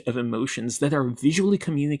range of emotions that are visually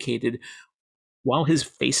communicated while his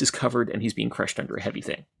face is covered and he's being crushed under a heavy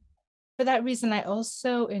thing. For that reason, I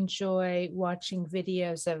also enjoy watching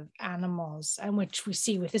videos of animals, and which we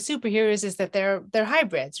see with the superheroes is that they're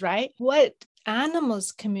hybrids, right? What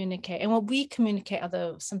animals communicate and what we communicate,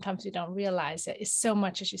 although sometimes we don't realize it, is so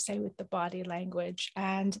much, as you say, with the body language.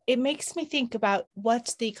 And it makes me think about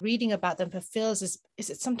what the reading about them fulfills is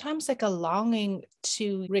it sometimes like a longing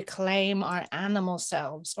to reclaim our animal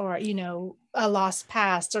selves, or a lost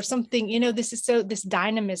past or something. This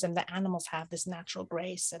dynamism that animals have, this natural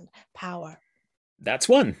grace and power. That's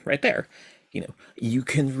one right there. You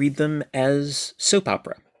can read them as soap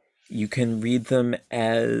opera. You can read them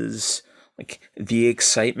as the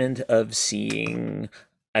excitement of seeing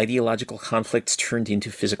ideological conflicts turned into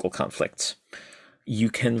physical conflicts. You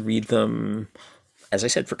can read them, as I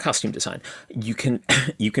said, for costume design. You can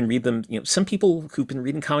read them. Some people who've been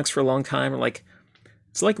reading comics for a long time are like,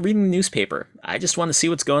 It's like reading the newspaper. I just want to see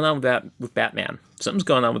what's going on with Batman. Something's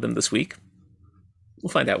going on with him this week.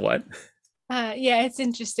 We'll find out what. Yeah, it's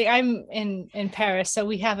interesting. I'm in Paris, so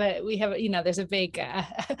we have there's a big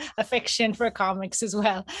affection for comics as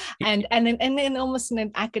well, and then almost in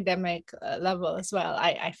an academic level as well.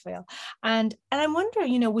 I feel, and I'm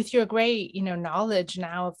wondering, with your great knowledge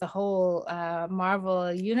now of the whole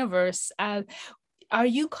Marvel universe, are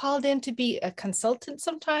you called in to be a consultant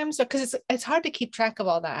sometimes, or because it's hard to keep track of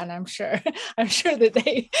all that, and I'm sure I'm sure that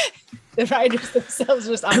the writers themselves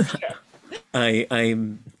was unsure. I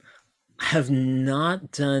have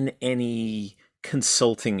not done any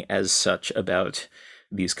consulting as such about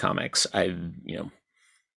these comics. No,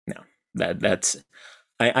 that's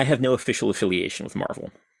I have no official affiliation with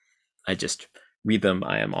Marvel. I just read them.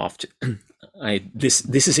 I am off to I this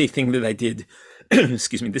is a thing that I did.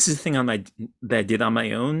 Excuse me. This is a thing that I did on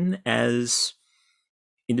my own as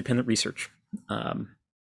independent research.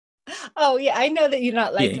 Oh yeah, I know that you're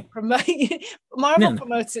not like Yeah, to promote. Marvel no, no.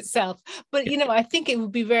 promotes itself, but I think it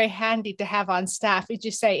would be very handy to have on staff. You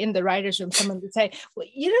just say in the writers' room, someone would say, "Well,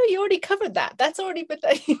 you already covered that. That's already been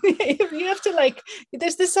done." You have to like.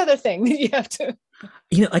 There's this other thing that you have to.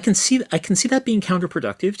 I can see that being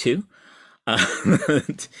counterproductive too. Uh,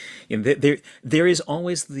 there is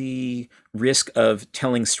always the risk of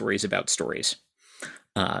telling stories about stories.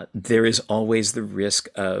 There is always the risk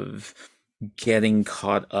of getting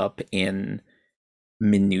caught up in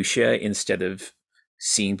minutia instead of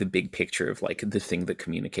seeing the big picture of like the thing that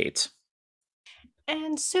communicates.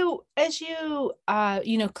 And so, as you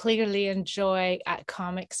clearly enjoy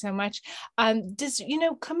comics so much, does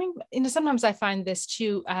coming sometimes I find this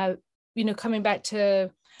too. Coming back to,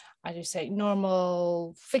 I just say,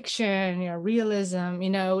 normal fiction, realism.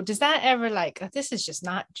 Does that ever like, "Oh, this is just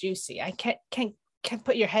not juicy. I can't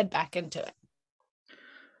put your head back into it."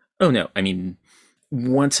 Oh no, I mean,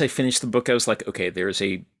 once I finished the book, I was like, okay, there's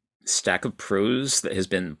a stack of prose that has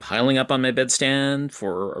been piling up on my bedstand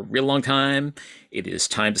for a real long time. It is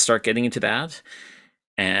time to start getting into that.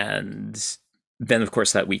 And then, of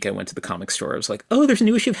course, that week I went to the comic store. I was like, oh, there's a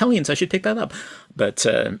new issue of Hellions. I should pick that up. But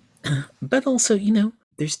but also,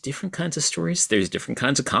 there's different kinds of stories. There's different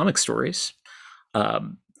kinds of comic stories.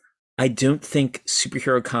 Um, I don't think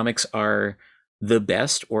superhero comics are the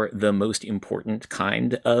best or the most important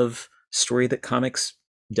kind of story that comics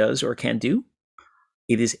does or can do.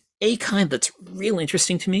 It is a kind that's real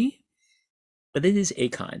interesting to me, but it is a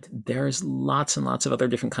kind. There's lots and lots of other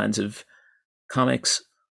different kinds of comics,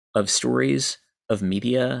 of stories, of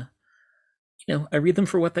media. I read them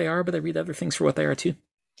for what they are, but I read other things for what they are too.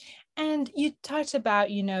 And you talked about,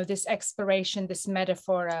 this exploration, this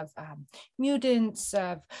metaphor of mutants,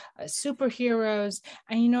 of superheroes.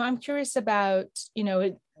 And, I'm curious about,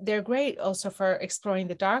 they're great also for exploring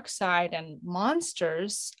the dark side and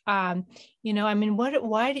monsters. I mean,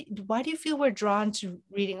 why do you feel we're drawn to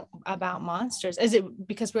reading about monsters? Is it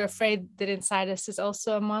because we're afraid that inside us is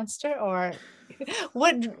also a monster, or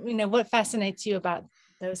what fascinates you about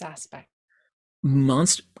those aspects?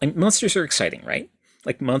 Monsters are exciting, right?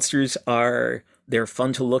 Like they're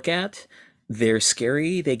fun to look at. They're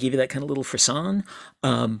scary. They give you that kind of little frisson.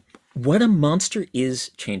 What a monster is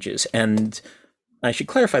changes. And I should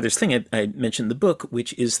clarify this thing I mentioned in the book,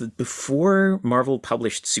 which is that before Marvel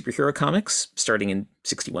published superhero comics, starting in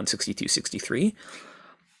 61, 62, 63,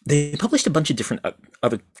 they published a bunch of different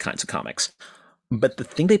other kinds of comics. But the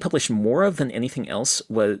thing they published more of than anything else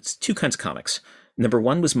was two kinds of comics. Number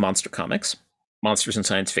one was monster comics, monsters in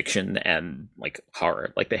science fiction and like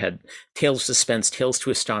horror. Like they had Tales of Suspense, Tales to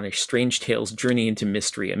Astonish, Strange Tales, Journey into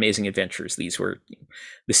Mystery, Amazing Adventures. These were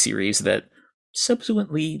the series that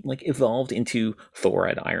subsequently like evolved into Thor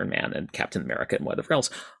and Iron Man and Captain America and whatever else.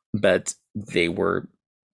 But they were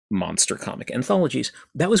monster comic anthologies.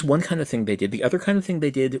 That was one kind of thing they did. The other kind of thing they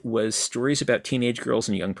did was stories about teenage girls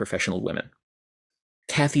and young professional women.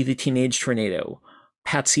 Kathy the Teenage Tornado,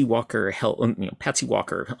 Patsy Walker,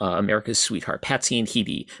 America's Sweetheart, Patsy and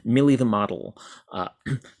Hebe, Millie the Model,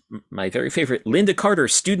 my very favorite, Linda Carter,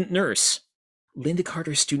 Student Nurse. Linda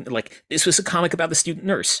Carter, student, like, this was a comic about the student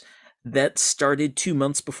nurse that started 2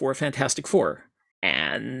 months before Fantastic Four.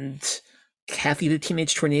 And Kathy the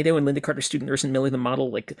Teenage Tornado and Linda Carter, Student Nurse, and Millie the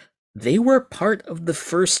Model, like, they were part of the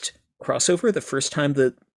first crossover, the first time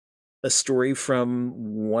that a story from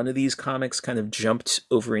one of these comics kind of jumped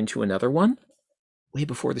over into another one, way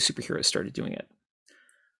before the superheroes started doing it.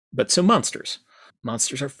 But so monsters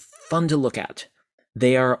are fun to look at.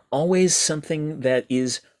 They are always something that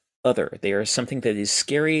is other. They are something that is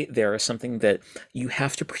scary. They are something that you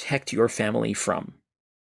have to protect your family from.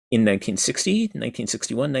 In 1960,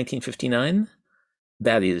 1961, 1959,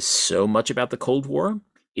 that is so much about the Cold War.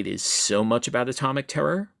 It is so much about atomic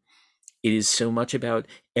terror. It is so much about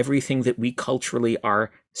everything that we culturally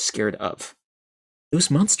are scared of.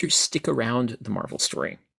 Those monsters stick around the Marvel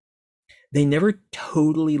story. They never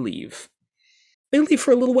totally leave. They leave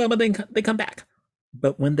for a little while, but they come back.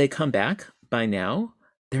 But when they come back, by now,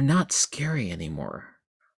 they're not scary anymore.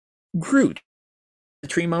 Groot, the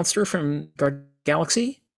tree monster from Guardians of the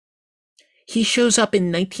Galaxy, he shows up in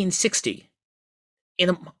 1960.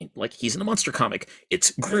 He's in a monster comic.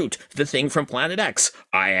 It's Groot, the thing from Planet X.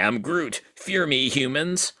 I am Groot. Fear me,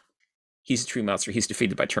 humans. He's a tree monster. He's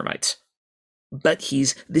defeated by termites. But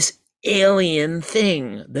he's this alien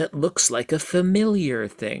thing that looks like a familiar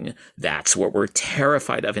thing. That's what we're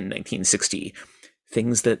terrified of in 1960.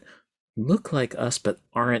 Things that look like us but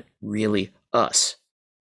aren't really us.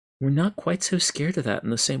 We're not quite so scared of that in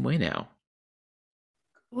the same way now.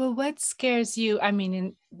 Well, what scares you? I mean,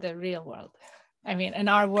 in the real world. I mean, in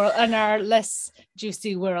our world, in our less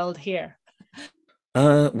juicy world here.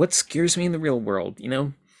 What scares me in the real world?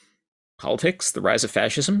 Politics, the rise of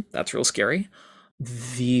fascism, that's real scary.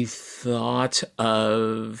 The thought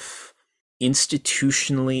of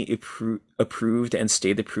institutionally approved and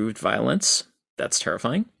state-approved violence, that's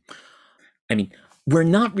terrifying. I mean, we're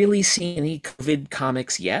not really seeing any COVID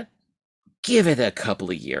comics yet. Give it a couple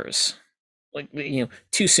of years.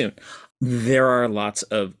 Too soon. There are lots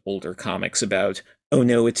of older comics about, oh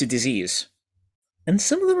no, it's a disease. And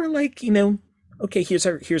some of them are like, okay, here's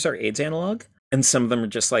our AIDS analog. And some of them are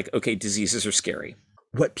just like, okay, diseases are scary.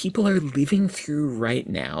 What people are living through right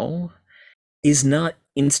now is not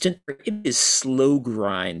instant, it is slow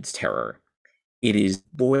grind terror. It is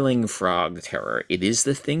boiling frog terror. It is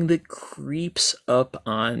the thing that creeps up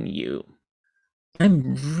on you.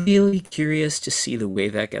 I'm really curious to see the way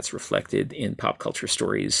that gets reflected in pop culture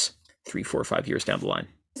stories 3, 4, 5 years down the line.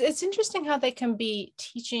 It's interesting how they can be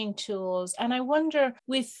teaching tools. And I wonder,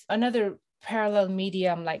 with another parallel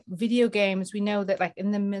medium like video games, we know that like in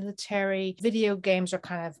the military, video games are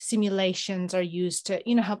kind of simulations are used to,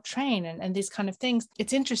 help train and these kind of things.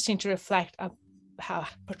 It's interesting to reflect on how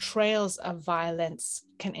portrayals of violence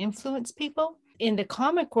can influence people. In the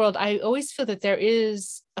comic world, I always feel that there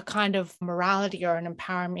is a kind of morality or an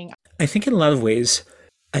empowering. I think in a lot of ways,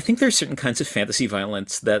 I think there are certain kinds of fantasy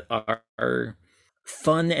violence that are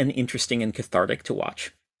fun and interesting and cathartic to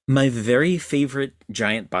watch. My very favorite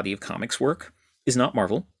giant body of comics work is not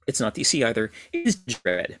Marvel. It's not DC either. It is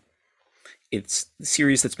Dredd. It's the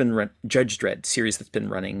series that's been Judge Dredd series that's been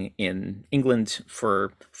running in England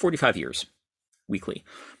for 45 years, weekly.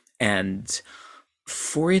 And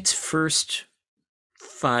for its first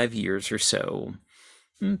 5 years or so,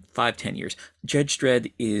 5-10 years, Judge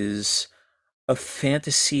Dredd is a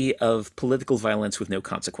fantasy of political violence with no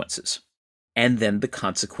consequences. And then the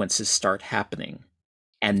consequences start happening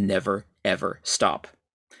and never, ever stop.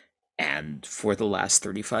 And for the last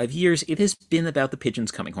 35 years, it has been about the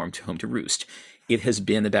pigeons coming home to roost. It has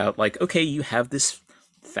been about like, okay, you have this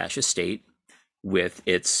fascist state with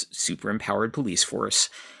its super empowered police force,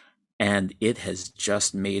 and it has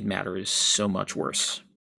just made matters so much worse.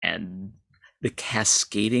 And the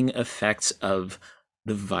cascading effects of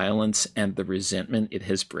the violence and the resentment it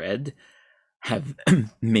has bred have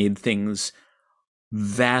made things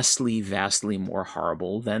vastly, vastly more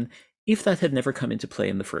horrible than if that had never come into play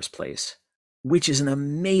in the first place, which is an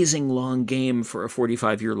amazing long game for a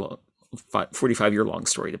 45-year long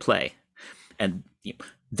story to play. And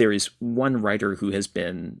there is one writer who has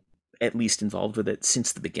been at least involved with it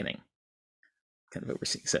since the beginning, kind of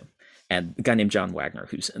overseeing. So, and a guy named John Wagner,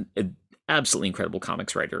 who's an absolutely incredible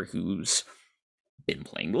comics writer who's been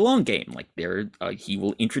playing the long game. Like he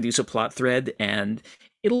will introduce a plot thread and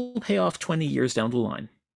it'll pay off 20 years down the line.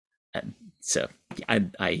 And so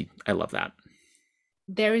I love that.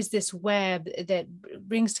 There is this web that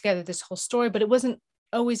brings together this whole story, but it wasn't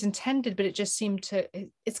always intended, but it just seemed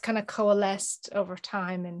it's kind of coalesced over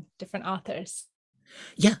time in different authors.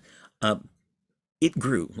 Yeah. It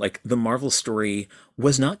grew. Like the Marvel story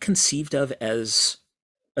was not conceived of as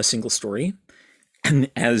a single story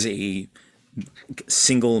and as a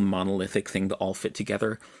single monolithic thing to all fit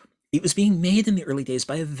together. It was being made in the early days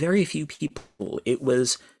by a very few people. It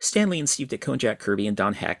was Stan Lee and Steve Ditko and Jack Kirby and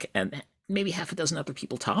Don Heck and maybe half a dozen other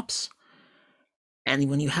people tops. And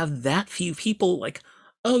when you have that few people, like,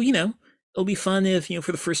 oh, it'll be fun if,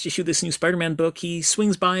 for the first issue of this new Spider-Man book, he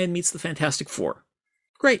swings by and meets the Fantastic Four.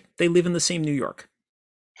 Great, they live in the same New York.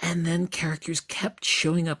 And then characters kept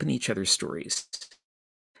showing up in each other's stories.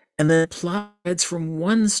 And the plot threads from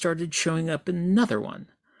one started showing up in another one.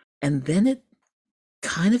 And then it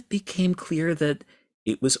kind of became clear that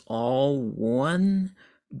it was all one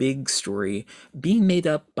big story being made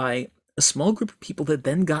up by a small group of people that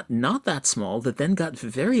then got not that small, that then got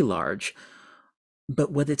very large.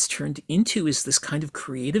 But what it's turned into is this kind of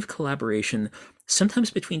creative collaboration, sometimes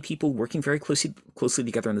between people working very closely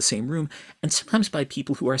together in the same room, and sometimes by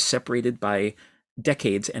people who are separated by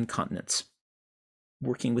decades and continents,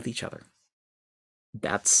 working with each other.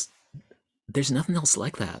 There's nothing else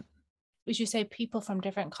like that. As you say, people from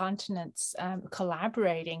different continents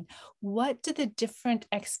collaborating. What do the different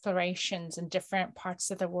explorations in different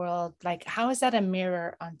parts of the world, like, how is that a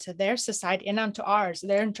mirror onto their society and onto ours,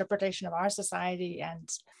 their interpretation of our society? And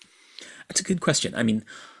that's a good question. I mean,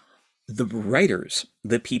 the writers,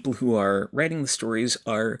 the people who are writing the stories,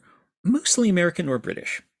 are mostly American or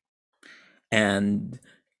British. And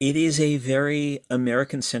it is a very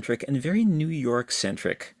American-centric and very New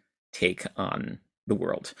York-centric take on the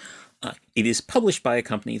world. It is published by a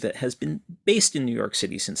company that has been based in New York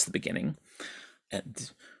City since the beginning. And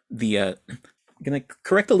I'm going to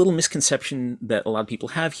correct a little misconception that a lot of people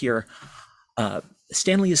have here.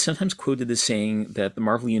 Stan Lee is sometimes quoted as saying that the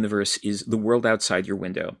Marvel Universe is the world outside your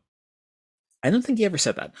window. I don't think he ever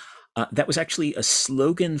said that. That was actually a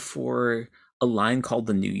slogan for a line called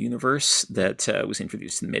the New Universe that was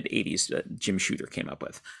introduced in the mid-'80s that Jim Shooter came up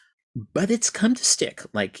with. But it's come to stick.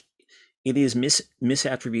 Like, it is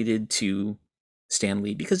misattributed to Stan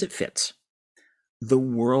Lee because it fits. The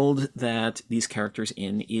world that these characters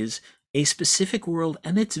in is a specific world,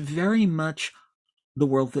 and it's very much the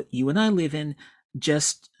world that you and I live in,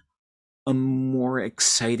 just a more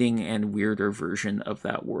exciting and weirder version of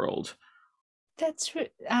that world. That's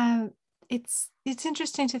it's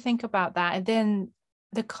interesting to think about that. And then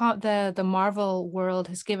the Marvel world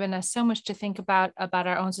has given us so much to think about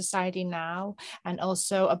our own society now, and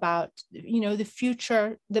also about, the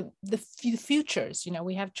future, the futures.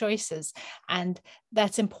 We have choices, and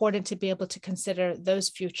that's important to be able to consider those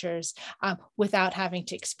futures without having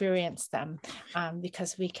to experience them,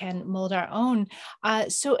 because we can mold our own.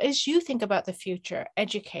 So as you think about the future,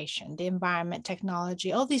 education, the environment,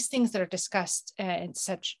 technology, all these things that are discussed in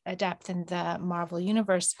such a depth in the Marvel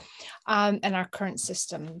universe, and our current systems,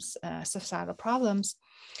 societal problems,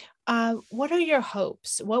 what are your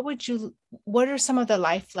hopes? What are some of the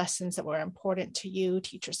life lessons that were important to you,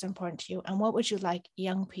 teachers important to you, and what would you like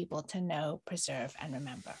young people to know, preserve, and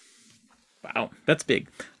remember? Wow, that's big.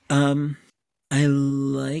 I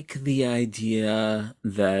like the idea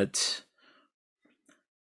that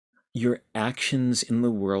your actions in the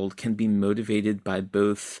world can be motivated by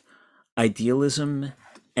both idealism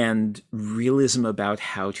and realism about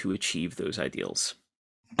how to achieve those ideals.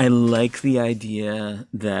 I like the idea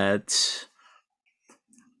that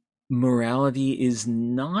morality is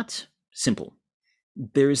not simple.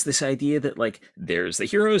 There's this idea that, like, there's the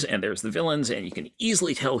heroes and there's the villains, and you can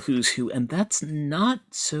easily tell who's who, and that's not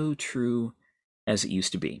so true as it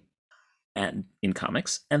used to be, and in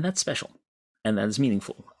comics, and that's special, and that is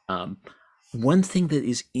meaningful. One thing that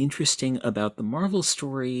is interesting about the Marvel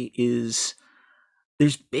story is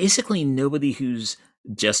there's basically nobody who's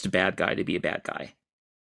just a bad guy to be a bad guy.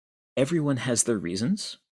 Everyone has their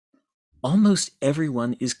reasons. Almost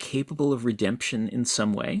everyone is capable of redemption in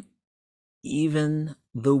some way. Even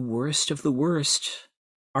the worst of the worst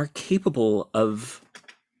are capable of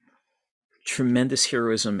tremendous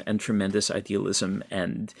heroism and tremendous idealism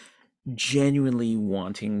and genuinely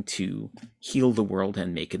wanting to heal the world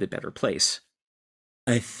and make it a better place.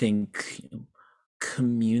 I think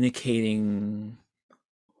communicating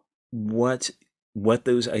what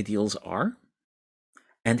those ideals are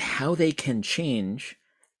and how they can change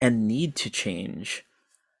and need to change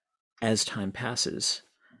as time passes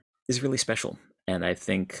is really special. And I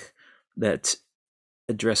think that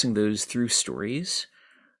addressing those through stories,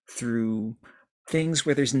 through things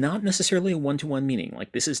where there's not necessarily a one-to-one meaning,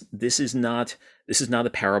 like this is not a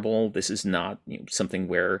parable, this is not something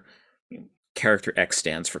where character X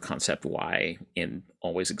stands for concept Y in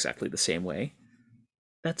always exactly the same way.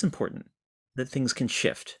 That's important, that things can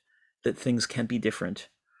shift, that things can be different,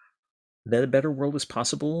 that a better world is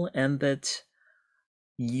possible, and that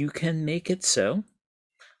you can make it so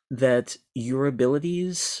that your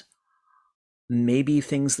abilities may be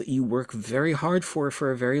things that you work very hard for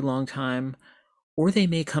a very long time, or they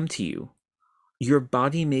may come to you. Your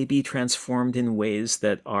body may be transformed in ways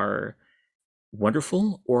that are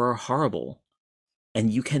wonderful or are horrible,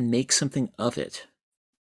 and you can make something of it.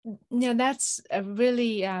 That's a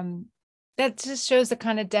really that just shows the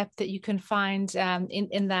kind of depth that you can find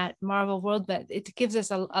in that Marvel world. But it gives us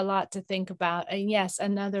a lot to think about. And yes,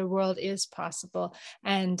 another world is possible,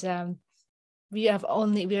 and we are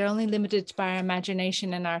only limited by our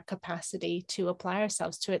imagination and our capacity to apply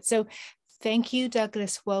ourselves to it. So Thank you,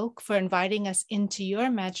 Douglas Wolk, for inviting us into your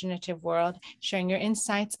imaginative world, sharing your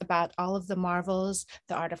insights about all of the marvels,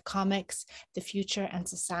 the art of comics, the future, and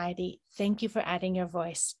society. Thank you for adding your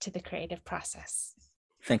voice to the creative process.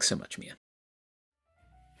 Thanks so much, Mia.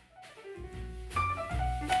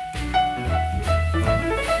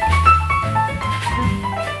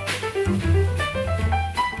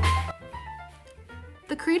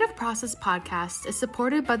 The Creative Process podcast is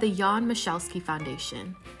supported by the Jan Michalski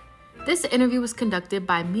Foundation. This interview was conducted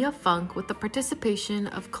by Mia Funk with the participation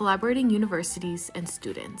of collaborating universities and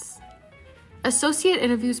students. Associate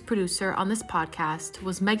Interviews producer on this podcast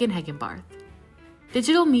was Megan Hagenbarth.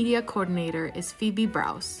 Digital media coordinator is Phoebe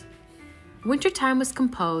Browse. Wintertime was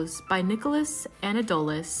composed by Nicholas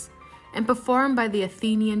Anadolus and performed by the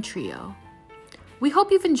Athenian Trio. We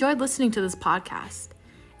hope you've enjoyed listening to this podcast.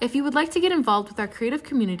 If you would like to get involved with our creative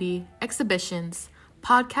community, exhibitions,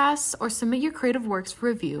 podcasts, or submit your creative works for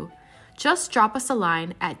review, just drop us a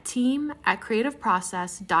line at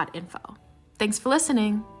team@creativeprocess.info. Thanks for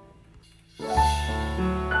listening.